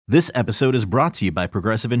This episode is brought to you by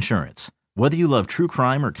Progressive Insurance. Whether you love true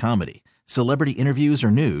crime or comedy, celebrity interviews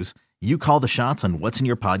or news, you call the shots on what's in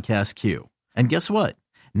your podcast queue. And guess what?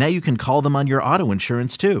 Now you can call them on your auto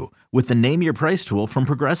insurance too with the Name Your Price tool from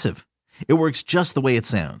Progressive. It works just the way it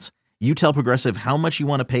sounds. You tell Progressive how much you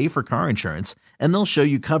want to pay for car insurance, and they'll show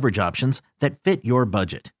you coverage options that fit your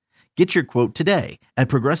budget. Get your quote today at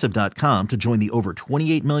Progressive.com to join the over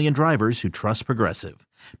 28 million drivers who trust Progressive.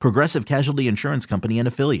 Progressive Casualty Insurance Company and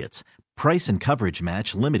Affiliates. Price and coverage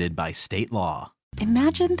match limited by state law.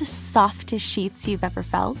 Imagine the softest sheets you've ever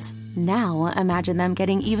felt. Now imagine them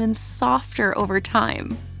getting even softer over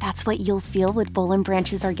time. That's what you'll feel with Boll &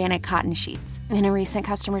 Branch's organic cotton sheets. In a recent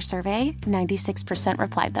customer survey, 96%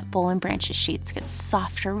 replied that Boll & Branch's sheets get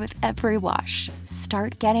softer with every wash.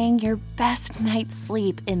 Start getting your best night's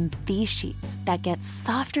sleep in these sheets that get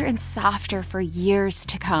softer and softer for years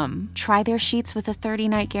to come. Try their sheets with a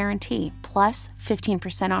 30-night guarantee, plus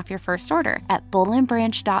 15% off your first order at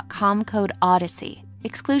bollandbranch.com code Odyssey.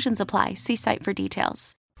 Exclusions apply. See site for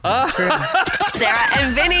details. Sarah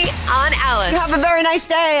and Vinnie on Alice. You have a very nice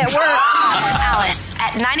day at work. Alice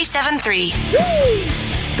at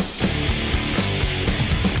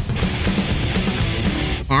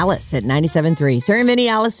 97.3. Alice at 97.3. Sarah and Vinnie,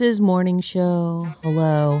 Alice's morning show.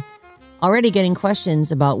 Hello. Already getting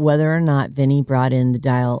questions about whether or not Vinnie brought in the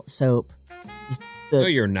Dial soap. No,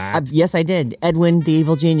 you're not. Yes, I did. Edwin, the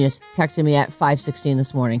evil genius, texted me at 5:16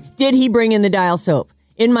 this morning. Did he bring in the Dial soap?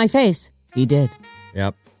 In my face, he did.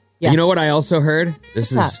 Yep. Yeah. You know what I also heard?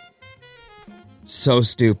 This is so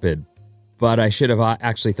stupid, but I should have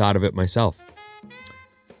actually thought of it myself.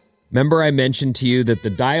 Remember I mentioned to you that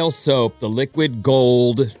the Dial soap, the liquid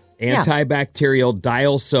gold antibacterial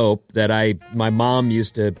Dial soap that my mom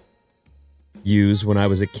used to use when I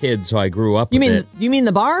was a kid, so I grew up with it. You mean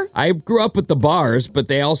the bar? I grew up with the bars, but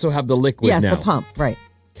they also have the liquid now. Yes, the pump, right.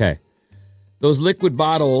 Okay. Those liquid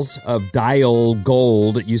bottles of Dial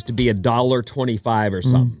Gold, it used to be $1.25 or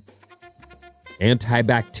something.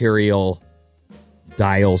 Antibacterial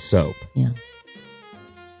Dial soap. Yeah.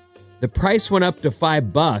 The price went up to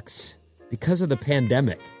 $5 because of the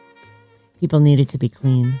pandemic. People needed to be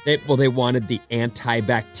clean. They wanted the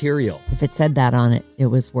antibacterial. If it said that on it, it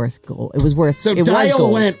was worth gold. It was worth. So it Dial was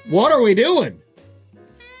gold. went, what are we doing?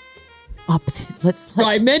 Oh, let's. So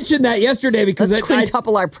I mentioned that yesterday because let's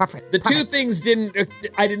quintuple our profit. The two things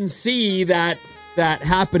I didn't see that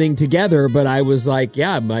happening together, but I was like,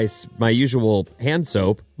 yeah, my usual hand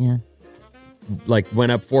soap, went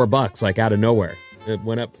up $4, like out of nowhere. It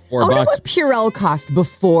went up $4. What Purell cost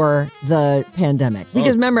before the pandemic?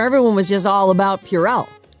 Because remember, everyone was just all about Purell.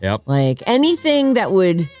 Yep. Like anything that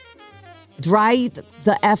would dry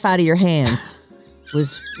the F out of your hands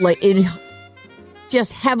was like it.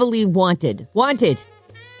 Just heavily wanted.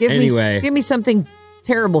 Give me something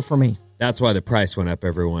terrible for me. That's why the price went up,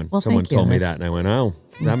 everyone. Well, someone told me that, and I went, oh,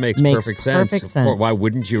 that makes perfect sense. Perfect sense. Why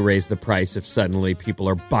wouldn't you raise the price if suddenly people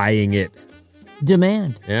are buying it?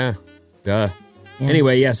 Demand. Yeah. Duh. Yeah.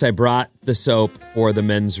 Anyway, yes, I brought the soap for the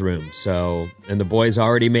men's room. And the boys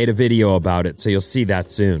already made a video about it, so you'll see that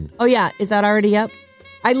soon. Oh, yeah. Is that already up?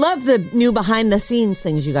 I love the new behind-the-scenes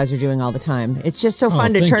things you guys are doing all the time. It's just so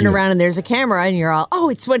fun to turn around and there's a camera and you're all,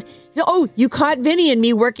 you caught Vinnie and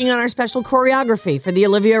me working on our special choreography for the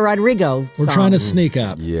Olivia Rodrigo song. We're trying to sneak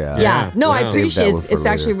up. Yeah. No, I appreciate it. It's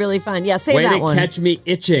actually really fun. Yeah, say that one. Way to catch me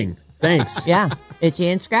itching. Thanks. Yeah, itchy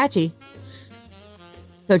and scratchy.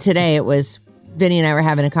 So today it was, Vinnie and I were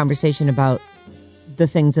having a conversation about the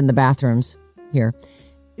things in the bathrooms here.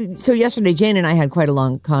 So yesterday, Jane and I had quite a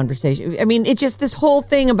long conversation. I mean, it's just this whole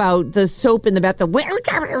thing about the soap in the bathroom.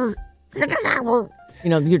 You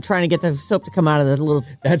know, you're trying to get the soap to come out of the little...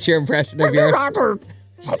 That's your impression of yours?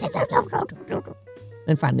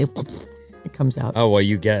 And finally, it comes out. Oh, well,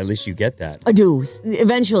 at least you get that. I do.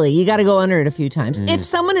 Eventually, you got to go under it a few times. If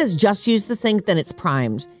someone has just used the sink, then it's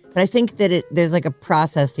primed. But I think that there's like a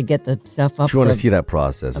process to get the stuff up. If you want to see that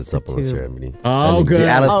process, it's up on the ceremony. Oh, good. The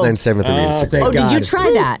Alice 973 Instagram. Oh, did you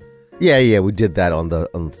try that? Yeah, we did that on the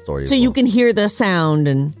story. So you can hear the sound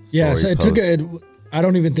and... Yeah, so I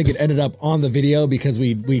don't even think it ended up on the video because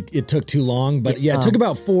it took too long. But it took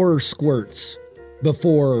about 4 squirts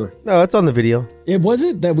before... No, it's on the video. It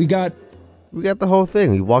wasn't that we got... We got the whole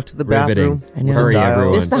thing. We walked to the bathroom. I know. Hurry,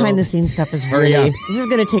 everyone. This behind-the-scenes stuff is really... This is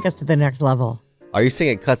going to take us to the next level. Are you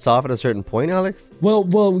saying it cuts off at a certain point, Alex?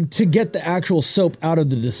 Well, to get the actual soap out of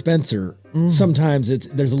the dispenser, sometimes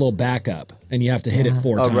there's a little backup, and you have to hit it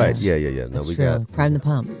 4 times. Oh, right. Yeah. No, That's true. Prime the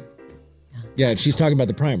pump. Yeah, she's talking about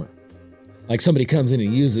the primer. Like somebody comes in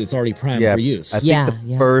and uses it, it's already primed for use. I think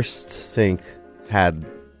the first sink had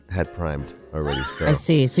primed. already. So. I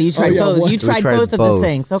see. So you tried both. what? You tried both of the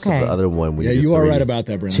sinks. Okay. So the other one, we Yeah, did you are 3. right about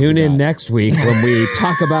that, Brandon. Tune in next week when we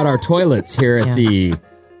talk about our toilets here at the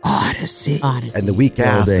Odyssey. And the week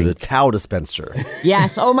after, the towel dispenser.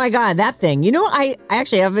 Yes. Oh my God, that thing. You know, I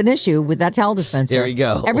actually have an issue with that towel dispenser. There you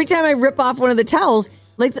go. Every time I rip off one of the towels,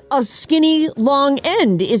 like a skinny long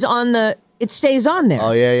end is on it stays on there.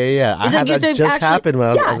 Oh, yeah. I had that just happen when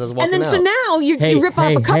I was walking and then out. so now you rip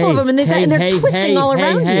off a couple of them and they're twisting all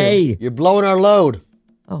around you. You're blowing our load.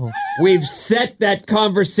 Oh. We've set that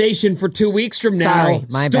conversation for 2 weeks from now. Sorry,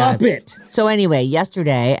 my Stop bad. it. So anyway,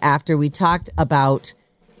 yesterday after we talked about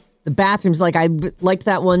the bathrooms, like I liked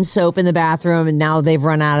that one soap in the bathroom and now they've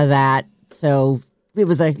run out of that. So it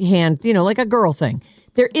was a hand, like a girl thing.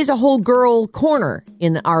 There is a whole girl corner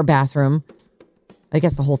in our bathroom. I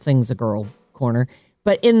guess the whole thing's a girl corner.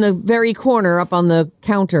 But in the very corner up on the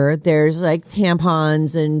counter, there's like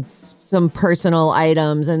tampons and some personal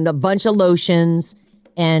items and a bunch of lotions.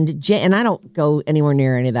 And I don't go anywhere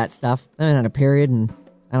near any of that stuff. I haven't had a period and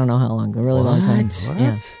I don't know how long, a really long time. What?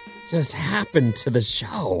 Yeah. Just happened to the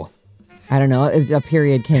show? I don't know. A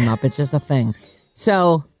period came up. It's just a thing.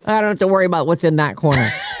 So I don't have to worry about what's in that corner.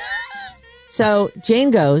 So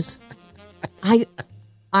Jane goes, I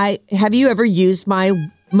have you ever used my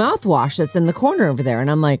mouthwash that's in the corner over there? And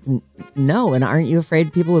I'm like, no. And aren't you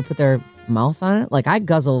afraid people would put their mouth on it? Like I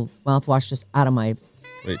guzzle mouthwash just out of my...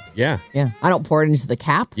 Wait, yeah. I don't pour it into the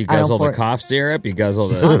cap. You guzzle the cough syrup. You guzzle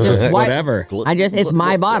the whatever. It's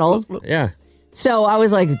my bottle. Yeah. So I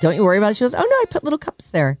was like, don't you worry about it. She goes, oh no, I put little cups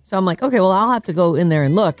there. So I'm like, okay, well, I'll have to go in there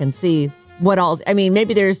and look and see what else. I mean,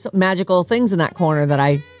 maybe there's magical things in that corner that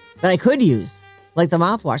I could use, like the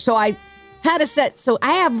mouthwash. So I had a set. So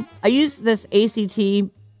I use this ACT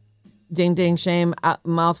Ding Ding Shame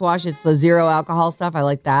mouthwash. It's the zero alcohol stuff. I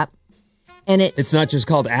like that. And it's not just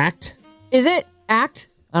called ACT. Is it ACT?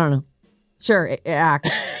 I don't know. Sure, ACT.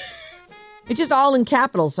 It's just all in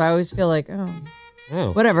capitals, so I always feel like,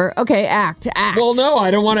 whatever. Okay, ACT. Well, no,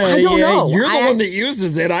 I don't want to. I don't know. You're the one that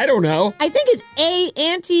uses it. I don't know. I think it's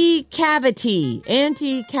anti-cavity,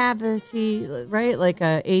 right? Like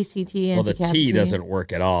a ACT anti-cavity. Well, the T doesn't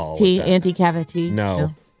work at all. Anti-cavity.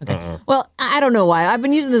 No. Okay. Well, I don't know why. I've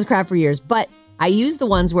been using this crap for years, but I use the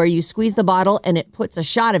ones where you squeeze the bottle and it puts a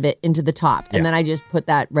shot of it into the top, and then I just put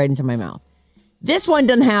that right into my mouth. This one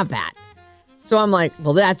doesn't have that. So I'm like,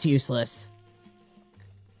 well, that's useless.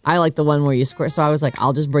 I like the one where you squirt. So I was like,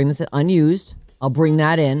 I'll just bring this unused. I'll bring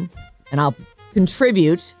that in and I'll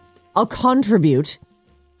contribute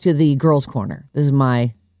to the girls' corner. This is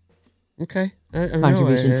my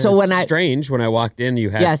contribution. So when strange when I walked in, you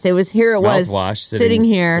had it was here. It was sitting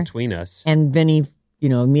here between us, and Vinnie,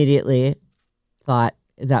 immediately thought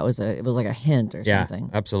it was like a hint or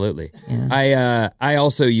something. Absolutely. Yeah. I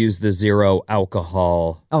also use the zero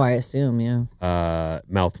alcohol. Oh, I assume,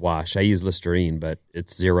 mouthwash. I use Listerine, but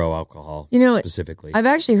it's zero alcohol. Specifically. I've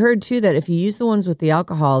actually heard too that if you use the ones with the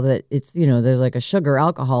alcohol, that it's there's like a sugar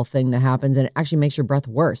alcohol thing that happens, and it actually makes your breath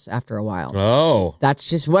worse after a while. Oh, that's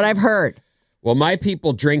just what I've heard. Well, my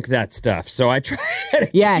people drink that stuff, so I try to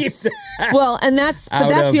keep that. Well, and that's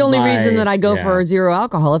the only reason that I go for zero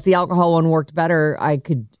alcohol. If the alcohol one worked better, I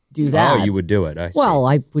could do that. Oh, you would do it. I see. Well,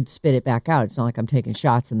 I would spit it back out. It's not like I'm taking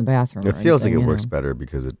shots in the bathroom. It feels like it works better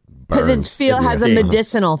because it burns. Because it has a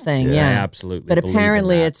medicinal thing. Yeah, absolutely. But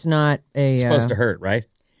apparently, it's not it's supposed to hurt, right?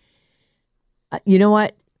 You know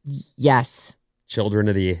what? Yes. Children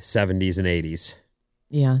of the 70s and 80s.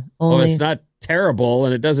 Yeah. Well, it's not terrible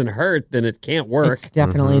and it doesn't hurt, then it can't work. It's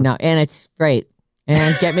definitely not. And it's great.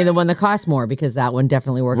 And get me the one that costs more because that one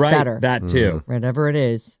definitely works better. That too. Whatever it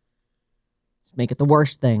is. Just make it the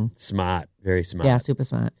worst thing. Smart. Very smart. Yeah, super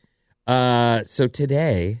smart. So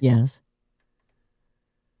today. Yes.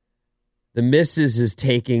 The missus is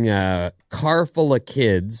taking a car full of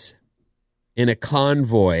kids in a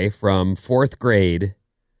convoy from 4th grade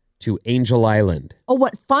to Angel Island. Oh,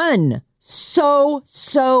 what fun. So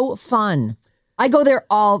fun. I go there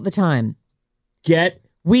all the time.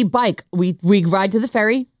 We bike. We ride to the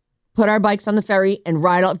ferry, put our bikes on the ferry, and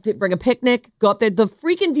ride up. Bring a picnic. Go up there. The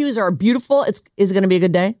freaking views are beautiful. Is it going to be a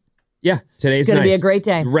good day? Yeah, today's going to be a great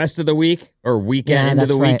day. The rest of the week or weekend into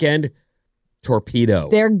the weekend, torpedo.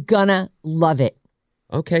 They're gonna love it.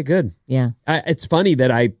 Okay, good. Yeah. It's funny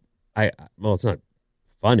that well, it's not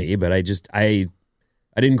funny, but I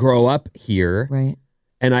didn't grow up here, right?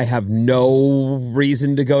 And I have no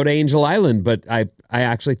reason to go to Angel Island, but I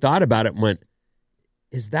actually thought about it and went,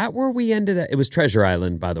 is that where we ended up? It was Treasure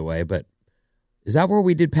Island, by the way, but is that where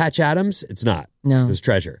we did Patch Adams? It's not. No. It was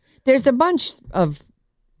Treasure. There's a bunch of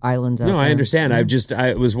islands out there. No, I understand. Yeah.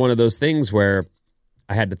 It was one of those things where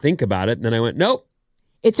I had to think about it, and then I went, nope.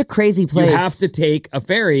 It's a crazy place. You have to take a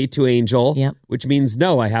ferry to Angel, which means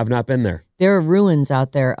no, I have not been there. There are ruins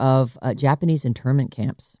out there of Japanese internment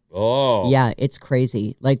camps. Oh. Yeah, it's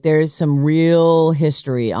crazy. Like there's some real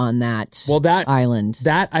history on that island.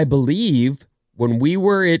 That I believe when we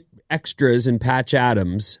were at Extras in Patch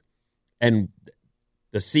Adams and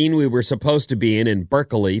the scene we were supposed to be in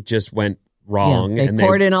Berkeley just went wrong. Yeah, they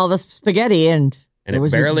poured in all the spaghetti and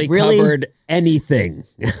it barely covered anything.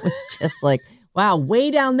 It was just like, wow,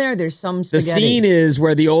 way down there's some spaghetti. The scene is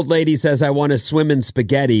where the old lady says, I want to swim in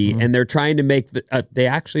spaghetti. And they're trying to make they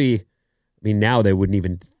actually, now they wouldn't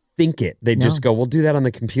even think it. They'd just go, we'll do that on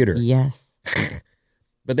the computer. Yes.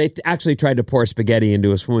 But they actually tried to pour spaghetti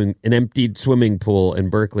into an emptied swimming pool in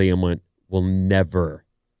Berkeley and went, we'll never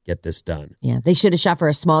get this done. Yeah, they should have shot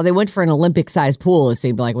for they went for an Olympic-sized pool. It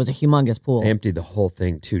seemed like it was a humongous pool. They emptied the whole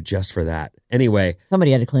thing, too, just for that. Anyway.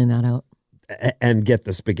 Somebody had to clean that out. And get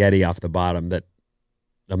the spaghetti off the bottom that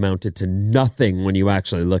amounted to nothing when you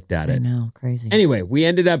actually looked at it. I know, crazy. Anyway, we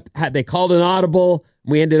ended up, they called an audible.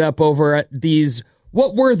 We ended up over at these,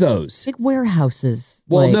 what were those? Big warehouses.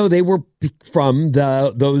 Well, no, they were from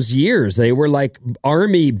those years. They were like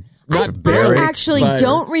army, not barracks. I actually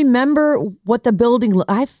don't remember what the building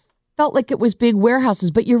looked. I felt like it was big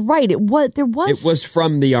warehouses, but you're right. It was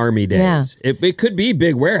from the army days. Yeah. It could be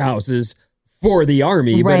big warehouses for the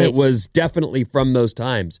army, but it was definitely from those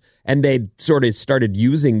times. And they sort of started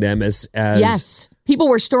using them as yes, people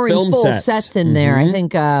were storing full sets in there. I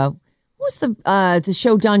think what was the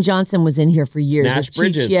show Don Johnson was in here for years? Nash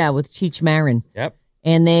Bridges, with Cheech Marin. Yep,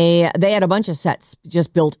 and they had a bunch of sets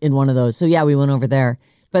just built in one of those. So we went over there,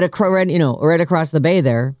 but right across the bay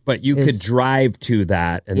there. But you could drive to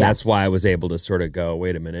that, and that's why I was able to sort of go,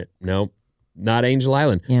 wait a minute, nope. Not Angel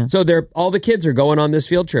Island. Yeah. So all the kids are going on this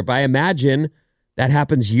field trip. I imagine that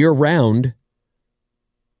happens year round.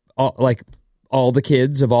 All the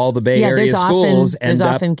kids of all the Bay Area schools end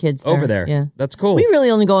up kids over there. Yeah. That's cool. We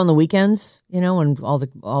really only go on the weekends, when all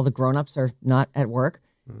the grown-ups are not at work.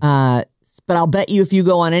 But I'll bet you if you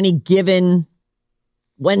go on any given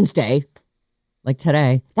Wednesday, like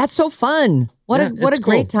today, that's so fun. What a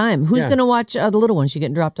great time. Who's going to watch the little one? She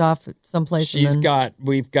getting dropped off at someplace?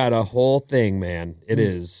 We've got a whole thing, man. It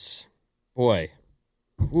is, boy,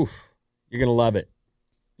 oof, you're going to love it.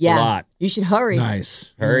 Yeah. A lot. You should hurry.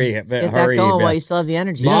 Nice. Hurry. Get that going while you still have the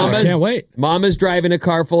energy. I can't wait. Mama's driving a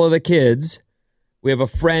car full of the kids. We have a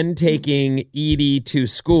friend taking Edie to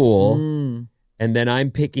school. And then I'm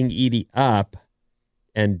picking Edie up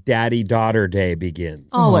and Daddy-Daughter Day begins.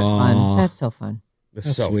 Oh, what fun. That's so fun.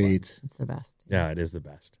 It's so sweet. Fun. It's the best. Yeah, it is the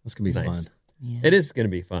best. That's going to be nice. fun. Yeah. It is going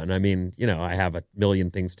to be fun. I mean, I have a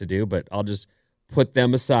million things to do, but I'll just put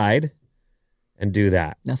them aside and do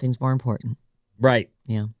that. Nothing's more important. Right.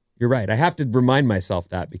 Yeah. You're right. I have to remind myself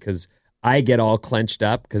that because I get all clenched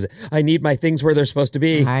up because I need my things where they're supposed to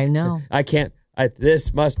be. I know. I can't.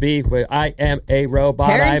 This must be where I am a robot.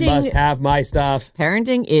 I must have my stuff.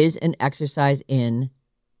 Parenting is an exercise in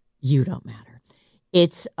you don't matter.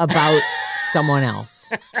 It's about someone else.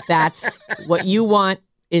 That's what you want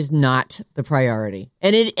is not the priority.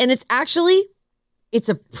 And it's actually it's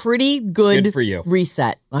a pretty good for you.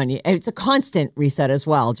 Reset on you. It's a constant reset as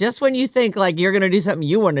well. Just when you think like you're going to do something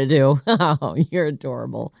you want to do, oh, you're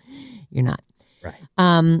adorable. You're not. Right.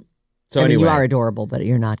 So anyway, you are adorable, but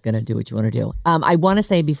you're not going to do what you want to do. I want to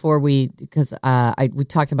say before because we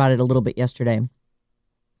talked about it a little bit yesterday.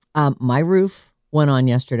 My roof went on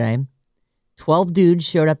yesterday. 12 dudes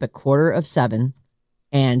showed up at 6:45,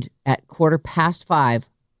 and at 5:15,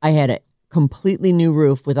 I had a completely new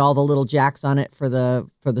roof with all the little jacks on it for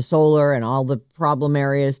the solar and all the problem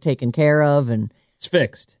areas taken care of, and it's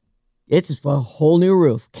fixed. It's a whole new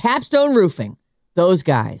roof. Capstone Roofing. Those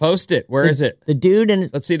guys. Post it. Where is it? The dude and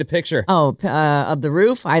let's see the picture. Oh, of the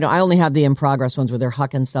roof. I only have the in progress ones where they're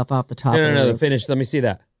hucking stuff off the top. No, the finished. Let me see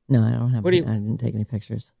that. No, I don't have. I didn't take any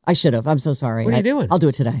pictures. I should have. I'm so sorry. What are you doing? I'll do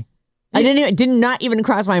it today. I did not even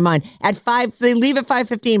cross my mind. At 5, they leave at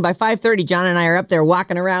 5:15. By 5:30, John and I are up there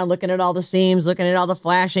walking around, looking at all the seams, looking at all the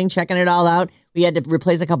flashing, checking it all out. We had to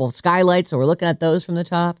replace a couple of skylights, so we're looking at those from the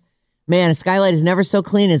top. Man, a skylight is never so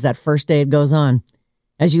clean as that first day it goes on.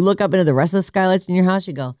 As you look up into the rest of the skylights in your house,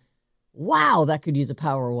 you go, wow, that could use a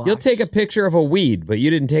power wash. You'll take a picture of a weed, but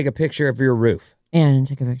you didn't take a picture of your roof. And I didn't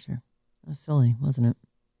take a picture. That was silly, wasn't it?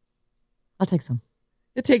 I'll take some.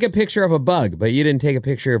 You take a picture of a bug, but you didn't take a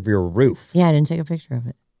picture of your roof. Yeah, I didn't take a picture of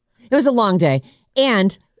it. It was a long day.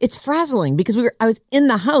 And it's frazzling because I was in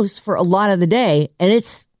the house for a lot of the day, and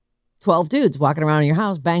it's 12 dudes walking around in your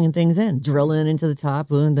house, banging things in, drilling into the top,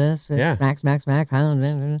 doing this, smack,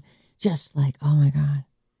 piling, just like, oh my God.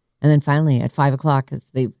 And then finally at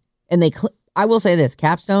 5:00, I will say this,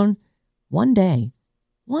 Capstone, ding,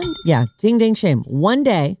 ding, shame. One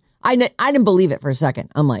day, I didn't believe it for a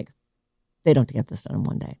second. I'm like, they don't get this done in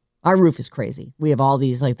one day. Our roof is crazy. We have all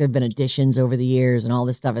these, like, there have been additions over the years and all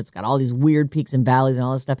this stuff. It's got all these weird peaks and valleys and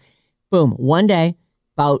all this stuff. Boom, one day,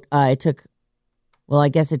 it took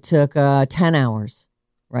 10 hours,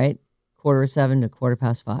 right? 7:15 to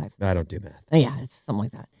 5:15. I don't do math. Yeah, it's something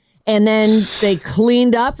like that. And then they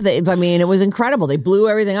cleaned up. It was incredible. They blew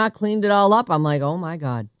everything out, cleaned it all up. I'm like, oh my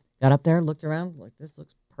God. Got up there, looked around, like, this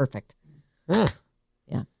looks perfect. Huh.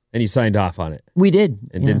 Yeah. And you signed off on it. We did.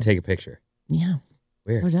 And didn't take a picture. Yeah.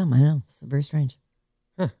 Weird. So dumb, I know. It's very strange.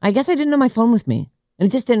 Huh. I guess I didn't have my phone with me. And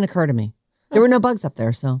it just didn't occur to me. There were no bugs up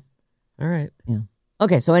there, so. All right. Yeah.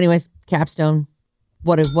 Okay, so anyways, Capstone,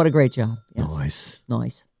 what a great job. Yes.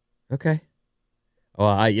 Nice. Okay.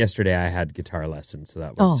 Well, yesterday I had guitar lessons, so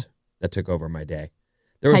that took over my day.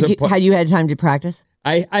 Had you had time to practice?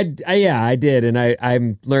 I did, and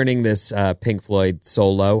I'm learning this Pink Floyd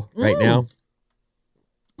solo right now.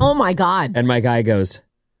 Oh my God! And my guy goes,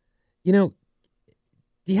 do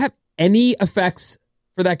you have any effects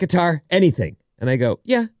for that guitar? Anything? And I go,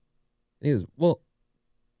 yeah. And he goes, well,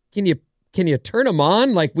 can you turn them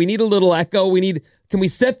on? Like, we need a little echo. Can we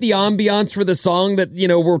set the ambiance for the song that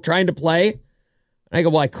we're trying to play? And I go,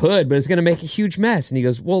 well, I could, but it's going to make a huge mess. And he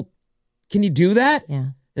goes, well, can you do that? Yeah.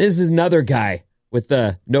 And this is another guy with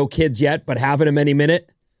the no kids yet, but having them any minute.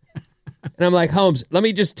 And I'm like, Holmes, let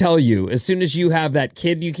me just tell you, as soon as you have that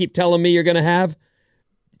kid you keep telling me you're going to have,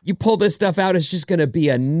 you pull this stuff out, it's just going to be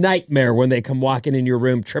a nightmare when they come walking in your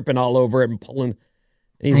room, tripping all over it and pulling.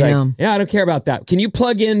 And he's like, yeah, I don't care about that. Can you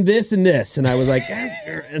plug in this and this? And I was like,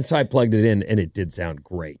 and so I plugged it in, and it did sound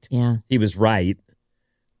great. Yeah. He was right.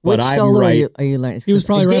 Which solo are you learning? He was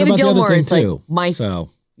probably right about the other thing, too.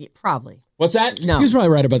 Probably. What's that? No. He was probably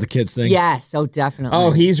right about the kids thing. Yes, definitely. Oh,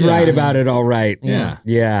 he's right about it all right.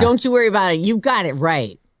 Yeah. Don't you worry about it. You've got it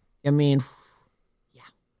right. I mean,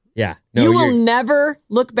 yeah. No, you will never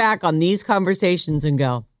look back on these conversations and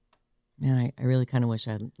go, man, I really kind of wish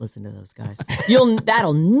I'd listened to those guys.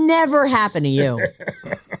 That'll never happen to you.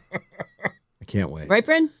 I can't wait. Right,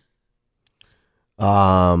 Bryn?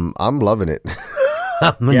 I'm loving it.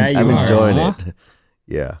 I'm enjoying it.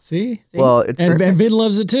 Yeah. See? Well, it's and Vin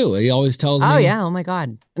loves it too. He always tells me. Oh yeah. Oh my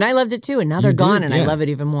God. And I loved it too. And now they're gone, and I love it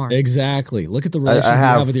even more. Exactly. Look at the relationship you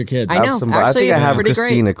have with your kids. I know. I think I have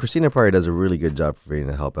Christina. Great. Christina probably does a really good job for Vinnie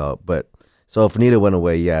to help out. But so if Anita went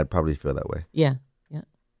away, I'd probably feel that way. Yeah. Yeah.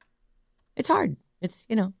 It's hard. It's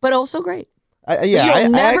but also great. You'll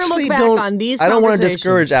never look back on these conversations. I don't want to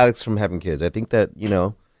discourage Alex from having kids. I think that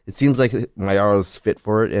it seems like Mayaro's fit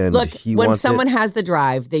for it, and when someone has the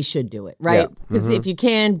drive, they should do it, right? Because if you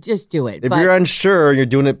can, just do it. If you're unsure, you're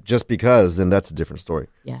doing it just because, then that's a different story.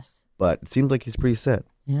 Yes, but it seems like he's pretty set.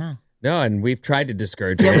 Yeah. No, and we've tried to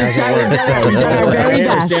discourage him. We've done our very best.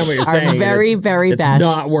 I understand what you're saying. Our very, very best. It's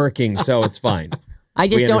not working, so it's fine. I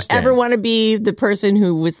just don't ever want to be the person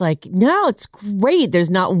who was like, no, it's great. There's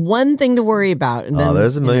not one thing to worry about. And then,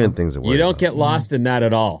 there's a million things to worry about. You don't get lost in that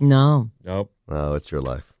at all. No. Nope. No, it's your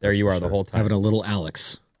life. There you are the whole time. Having a little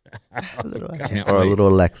Alex. A little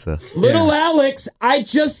Alexa. Little Alex, I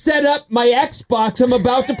just set up my Xbox. I'm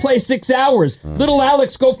about to play 6 hours. Little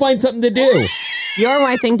Alex, go find something to do. You're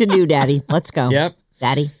my thing to do, Daddy. Let's go. Yep.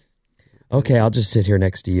 Daddy. Okay, I'll just sit here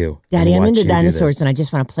next to you. Daddy, I'm into dinosaurs, and I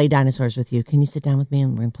just want to play dinosaurs with you. Can you sit down with me,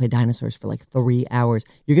 and we're going to play dinosaurs for like 3 hours?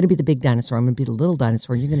 You're going to be the big dinosaur. I'm going to be the little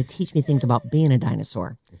dinosaur. You're going to teach me things about being a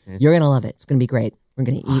dinosaur. You're going to love it. It's going to be great. We're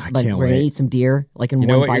going to eat, we're going to eat some deer, like in one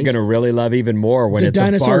bite. You know what you're going to really love even more when it's a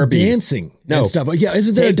Barbie. The dinosaur dancing and stuff. Yeah,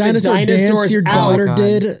 isn't there a dinosaur dance your daughter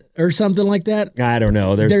did or something like that? I don't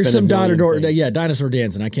know. There's some dinosaur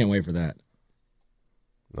dancing. I can't wait for that.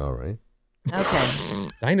 All right. Okay.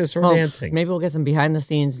 Dinosaur dancing. Maybe we'll get some behind the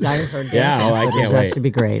scenes dinosaur dancing. I can't wait. That should be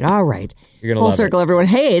great. All right. You're gonna Full love circle, it. Everyone.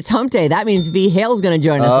 Hey, it's hump day. That means V Hale's going to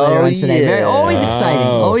join us later on today. Always exciting.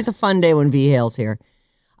 Always a fun day when V Hale's here.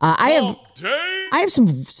 I have some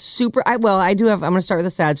super. I'm going to start with a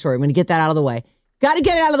sad story. I'm going to get that out of the way. Got to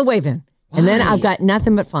get it out of the way, Vin. Why? And then I've got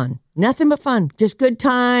nothing but fun. Nothing but fun. Just good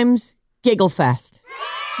times. Giggle fest.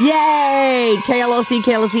 Yay! KLOC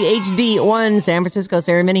HD1, San Francisco,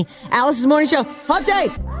 Sarah and Vinnie. Alice's Morning Show. Hump day.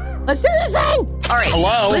 Let's do this thing. All right.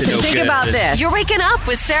 Hello. Listen, think about this. You're waking up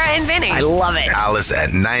with Sarah and Vinnie. I love it. Alice at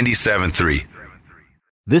 97.3.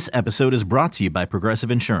 This episode is brought to you by Progressive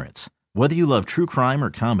Insurance. Whether you love true crime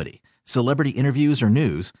or comedy, celebrity interviews or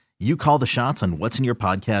news, you call the shots on what's in your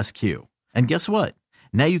podcast queue. And guess what?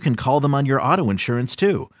 Now you can call them on your auto insurance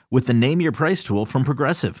too with the Name Your Price tool from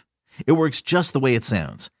Progressive. It works just the way it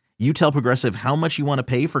sounds. You tell Progressive how much you want to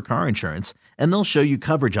pay for car insurance, and they'll show you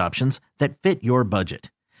coverage options that fit your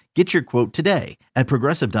budget. Get your quote today at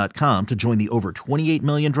Progressive.com to join the over 28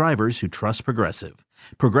 million drivers who trust Progressive.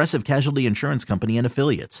 Progressive Casualty Insurance Company and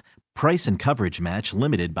Affiliates. Price and coverage match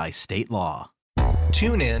limited by state law.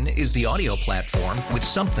 TuneIn is the audio platform with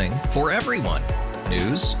something for everyone.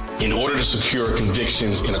 News. In order to secure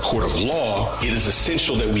convictions in a court of law, it is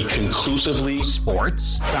essential that we conclusively.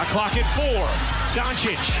 Sports. Got clock at 4.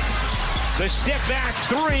 Doncic. The step back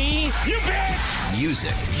 3. You bet.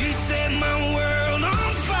 Music. You set my world on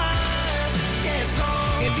fire. Yes,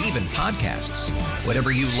 and even podcasts.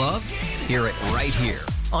 Whatever you love, hear it right here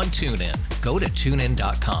on TuneIn. Go to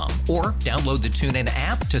TuneIn.com or download the TuneIn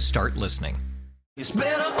app to start listening. It's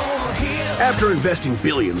better over here. After investing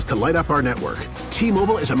billions to light up our network,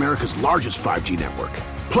 T-Mobile is America's largest 5G network.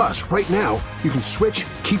 Plus, right now, you can switch,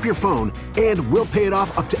 keep your phone, and we'll pay it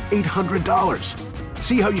off up to $800.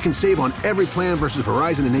 See how you can save on every plan versus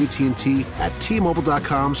Verizon and AT&T at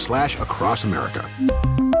T-Mobile.com/across America.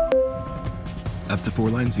 Up to 4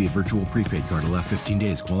 lines via virtual prepaid card. Allow 15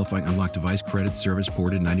 days. Qualifying unlocked device credit service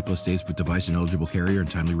ported 90+ days with device and eligible carrier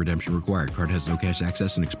and timely redemption required. Card has no cash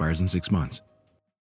access and expires in 6 months.